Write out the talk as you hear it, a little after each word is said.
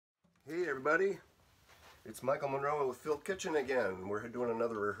Hey everybody, it's Michael Monroe with Phil Kitchen again. We're doing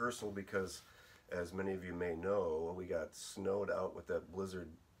another rehearsal because, as many of you may know, we got snowed out with that blizzard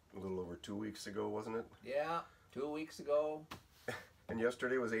a little over 2 weeks ago, wasn't it? Yeah, 2 weeks ago. And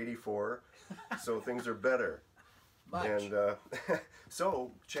yesterday was 84, so things are better. Much. And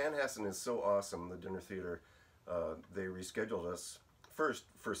so Chanhassen is so awesome, the dinner theater. They rescheduled us first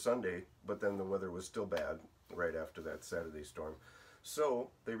for Sunday, but then the weather was still bad right after that Saturday storm. So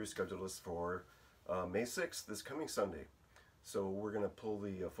they rescheduled us for May 6th, this coming Sunday. So we're going to pull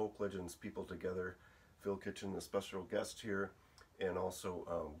the Folk Legends people together. Phil Kitchen, the special guest here, and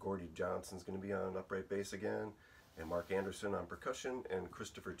also Gordy Johnson's going to be on upright bass again, and Mark Anderson on percussion, and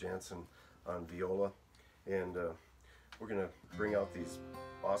Christopher Jansen on viola. And we're going to bring out these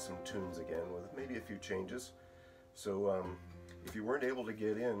awesome tunes again with maybe a few changes. So if you weren't able to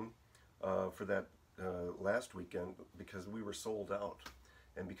get in for that last weekend because we were sold out,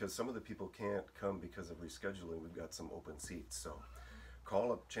 and because some of the people can't come because of rescheduling, we've got some open seats. So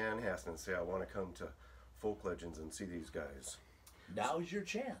call up Chanhassen and say, I want to come to Folk Legends and see these guys. Now's your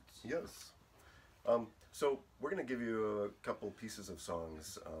chance. Yes. So we're going to give you a couple pieces of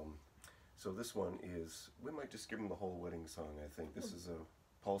songs. So this one is, we might just give them the whole wedding song, I think. This is a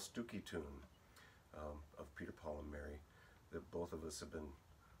Paul Stuckey tune of Peter, Paul, and Mary that both of us have been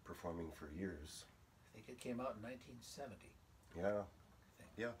performing for years. I think it came out in 1970. Yeah.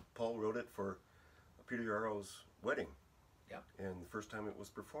 Yeah, Paul wrote it for Peter Yarrow's wedding. Yep. And the first time it was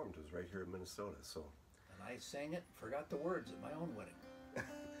performed was right here in Minnesota. So. And I sang it, forgot the words at my own wedding.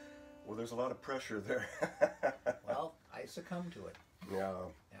 Well, there's a lot of pressure there. Well, I succumbed to it.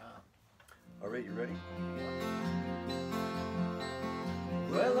 Yeah. Yeah. All right, you ready?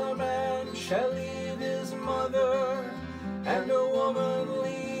 Well, a man shall leave his mother, and a woman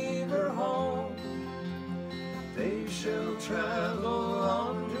leave her home. They shall travel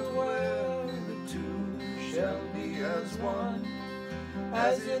on to where the two shall be as one.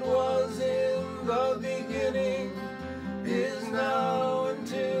 As it was in the beginning, is now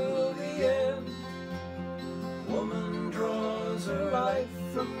until the end. Woman draws her life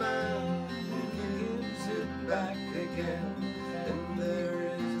from man and gives it back again. And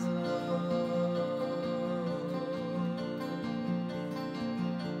there is love.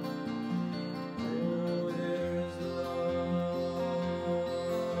 Oh, there is love.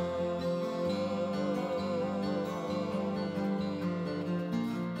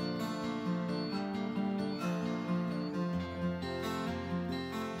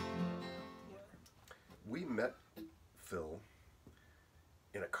 We met Phil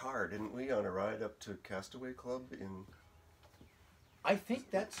in a car, didn't we, on a ride up to Castaway Club in... I think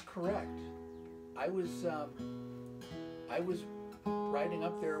that's correct. I was riding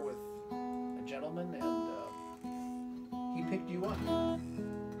up there with a gentleman, and he picked you up. And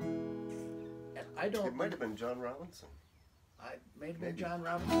I don't. It might have been John Robinson. I may have been John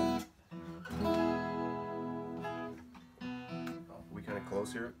Robinson. We kind of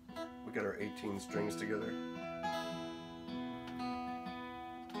close here. We got our 18 strings together.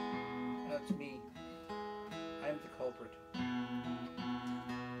 That's me. I'm the culprit.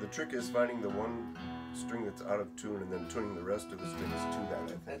 The trick is finding the one string that's out of tune and then tuning the rest of the strings to that, I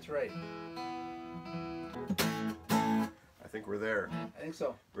think. That's right. I think we're there. I think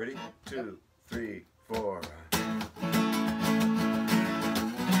so. Ready? 2, 3, 4.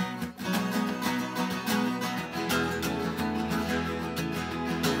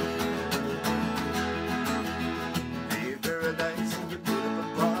 Pave paradise and you put up a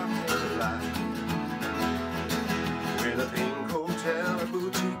parking lot with a pink hotel, a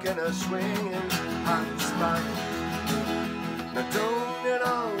boutique, and a swinging hot spot. Now don't it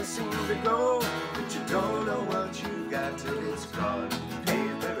always seem to go that you don't know what you got till it's gone?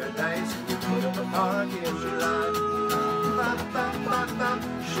 Pave paradise and you put up a parking lot. Bop, bop, bop, bop,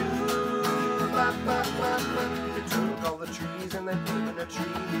 shoo, bop, bop, bop, bop. They took all the trees and they put them in a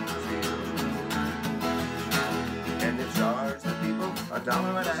tree field. And they charge the people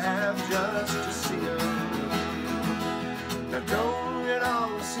 $1.50 just to see them. Now don't it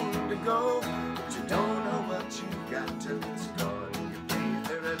always seem to go but you don't know what you got till it's gone? You pay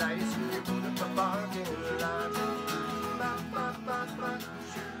paradise and you put up a parking lot. Bop, bop, bop, bop,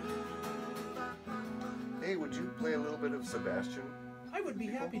 shoo, bop, bop, bop. Hey, would you play a little bit of Sebastian? I would be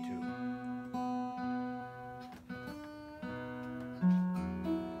happy to.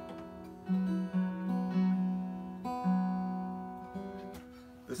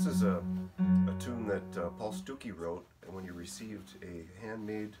 This is a tune that Paul Stuckey wrote, and when he received a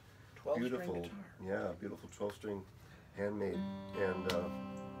handmade, 12-string beautiful, guitar. yeah, beautiful 12-string handmade, and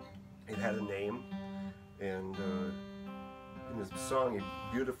it had a name, and In his song, he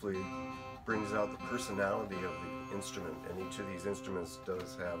beautifully brings out the personality of the instrument, and each of these instruments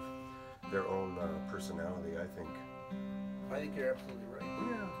does have their own personality, I think. I think you're absolutely right.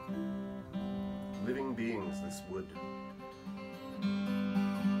 Yeah. Living beings, this wood.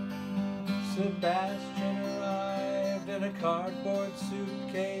 Sebastian arrived in a cardboard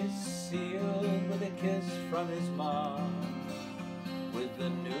suitcase sealed with a kiss from his mom, with the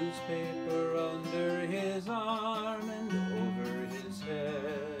newspaper under his arm and over his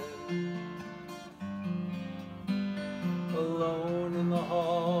head. Alone in the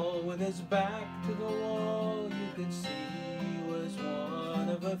hall with his back to the wall, you could see he was one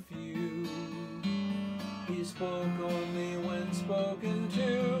of a few. He spoke only when spoken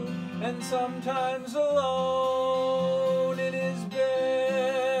to, and sometimes alone in his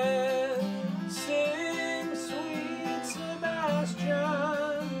bed. Sing, sweet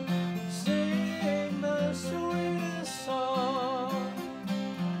Sebastian, sing the sweetest song.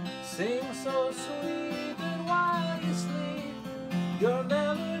 Sing so sweet that while you sleep, your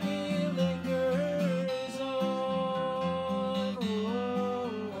melody lingers on. Whoa.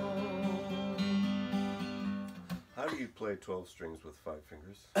 How do you play 12 strings with 5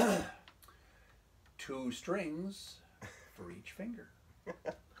 fingers? 2 strings for each finger.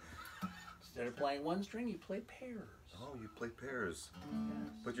 Instead of playing 1 string, you play pairs. Oh, you play pairs.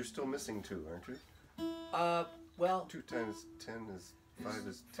 Yes. But you're still missing 2, aren't you? Well, 2 times 10 is 5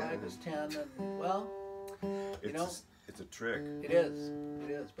 is 10. 5 is 10, and well, you know, it's a trick. it is,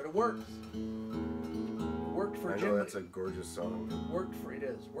 but it works. It worked for I Jim. know that's a gorgeous song. Worked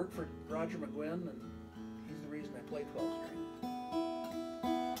for Roger McGuinn, and he's the reason I play 12 string.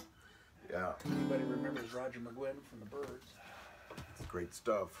 Yeah, Anybody remembers Roger McGuinn from the Byrds? it's great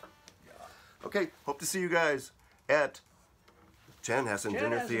stuff. Yeah. Okay, hope to see you guys at Chanhassen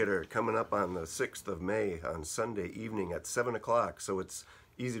Dinner Chanhassen. Theater coming up on the 6th of May on Sunday evening at 7 o'clock. So it's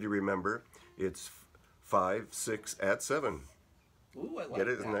easy to remember. It's 5, 6 at 7. Ooh, I like Get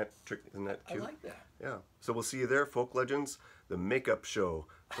it? that. Isn't that I cute? like that. Yeah. So we'll see you there, Folk Legends, the makeup show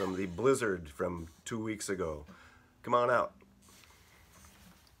from the blizzard from 2 weeks ago. Come on out.